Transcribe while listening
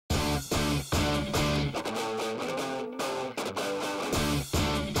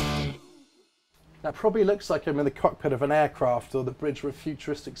That probably looks like I'm in the cockpit of an aircraft or the bridge of a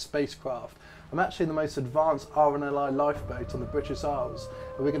futuristic spacecraft. I'm actually in the most advanced RNLI lifeboat on the British Isles,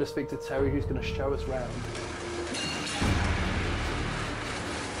 and we're going to speak to Terry, who's going to show us round.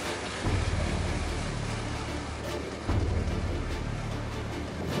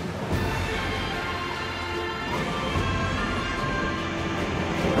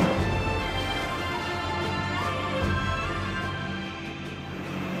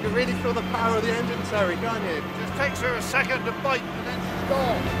 You can really feel the power of the engine, Terry, can't you? Just takes her a second to bite and then she's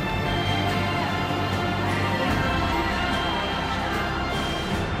gone.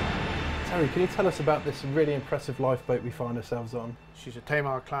 Terry, can you tell us about this really impressive lifeboat we find ourselves on? She's a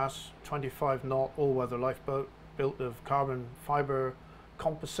Tamar class, 25 knot all-weather lifeboat built of carbon fibre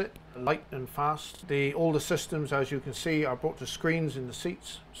composite, light and fast. All the systems, as you can see, are brought to screens in the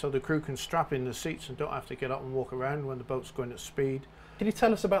seats, so the crew can strap in the seats and don't have to get up and walk around when the boat's going at speed. Can you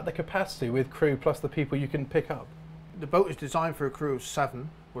tell us about the capacity with crew plus the people you can pick up? The boat is designed for a crew of 7.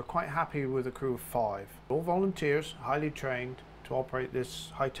 We're quite happy with a crew of 5. All volunteers, highly trained to operate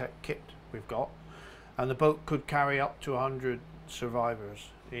this high-tech kit we've got, and the boat could carry up to 100 survivors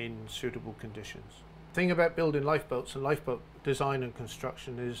in suitable conditions. The thing about building lifeboats and lifeboat design and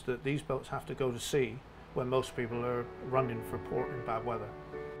construction is that these boats have to go to sea when most people are running for port in bad weather.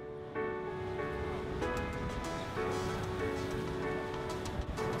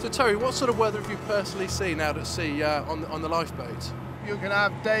 So Terry, what sort of weather have you personally seen out at sea on the lifeboat? You can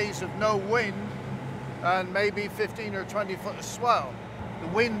have days of no wind and maybe 15 or 20 foot of swell. The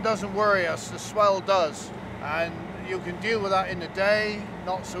wind doesn't worry us, the swell does. And you can deal with that in the day,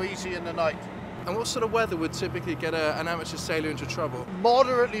 not so easy in the night. And what sort of weather would typically get an amateur sailor into trouble?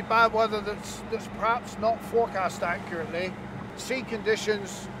 Moderately bad weather that's perhaps not forecast accurately. Sea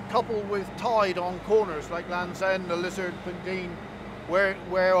conditions coupled with tide on corners like Land's End, the Lizard, Pundine,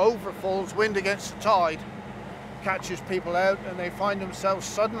 where overfalls, wind against the tide, catches people out and they find themselves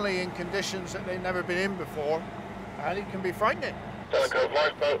suddenly in conditions that they've never been in before, and it can be frightening. Southern Cove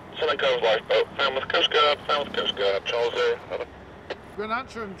Lifeboat, Southern Cove Lifeboat, Falmouth Coast Guard, Charles A. You can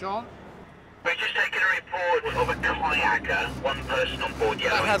answer him, John. We're just taking a report of a kayaker, one person on board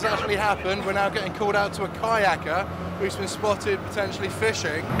yellow. That has actually happened. We're now getting called out to a kayaker who's been spotted potentially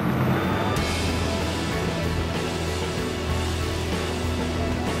fishing.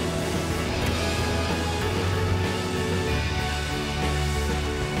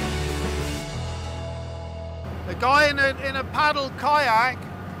 The guy in a paddle kayak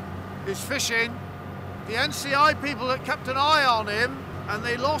is fishing. The NCI people that kept an eye on him and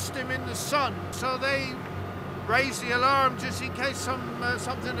they lost him in the sun, so they raised the alarm just in case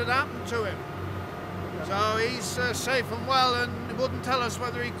something had happened to him. So he's safe and well, and wouldn't tell us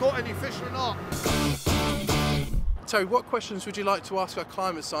whether he caught any fish or not. Terry, what questions would you like to ask our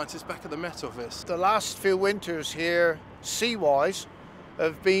climate scientists back at the Met Office? The last few winters here, sea-wise,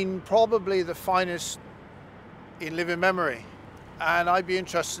 have been probably the finest in living memory, and I'd be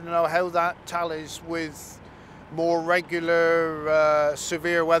interested to know how that tallies with more regular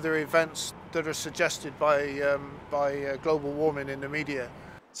severe weather events that are suggested by global warming in the media.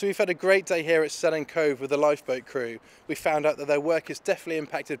 So we've had a great day here at Southern Cove with the lifeboat crew. We found out that their work is definitely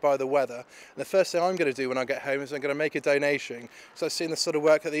impacted by the weather, and the first thing I'm going to do when I get home is I'm going to make a donation, because I've seen the sort of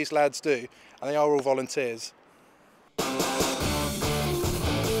work that these lads do, and they are all volunteers.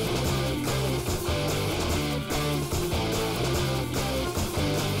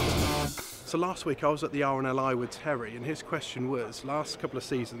 So last week I was at the RNLI with Terry, and his question was, last couple of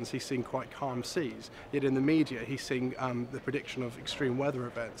seasons he's seen quite calm seas, yet in the media he's seeing the prediction of extreme weather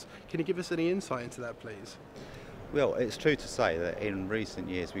events. Can you give us any insight into that, please? Well, it's true to say that in recent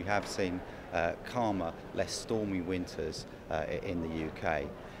years we have seen calmer, less stormy winters in the UK.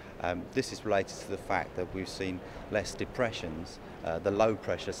 This is related to the fact that we've seen less depressions, the low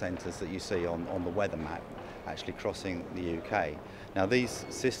pressure centres that you see on the weather map actually crossing the UK. Now these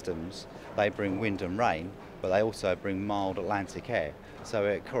systems, they bring wind and rain, but they also bring mild Atlantic air. So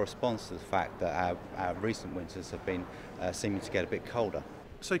it corresponds to the fact that our recent winters have been seeming to get a bit colder.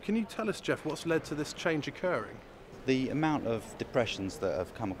 So can you tell us, Jeff, what's led to this change occurring? The amount of depressions that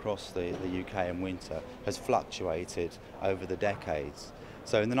have come across the UK in winter has fluctuated over the decades.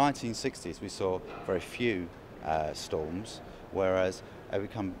 So in the 1960s we saw very few storms, whereas we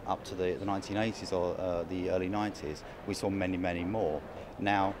come up to the 1980s or the early 90s, we saw many, many more.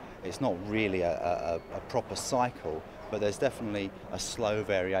 Now, it's not really a proper cycle, but there's definitely a slow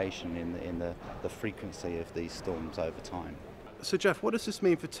variation in the frequency of these storms over time. So Jeff, what does this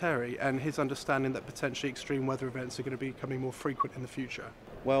mean for Terry and his understanding that potentially extreme weather events are going to be becoming more frequent in the future?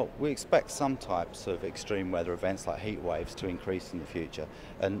 Well, we expect some types of extreme weather events like heat waves to increase in the future,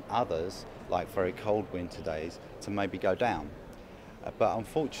 and others, like very cold winter days, to maybe go down. But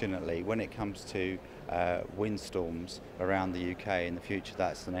unfortunately, when it comes to windstorms around the UK in the future,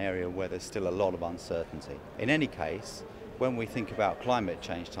 that's an area where there's still a lot of uncertainty. In any case, when we think about climate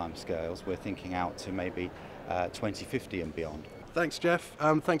change timescales, we're thinking out to maybe 2050 and beyond. Thanks, Jeff.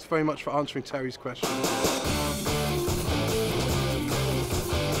 Thanks very much for answering Terry's question.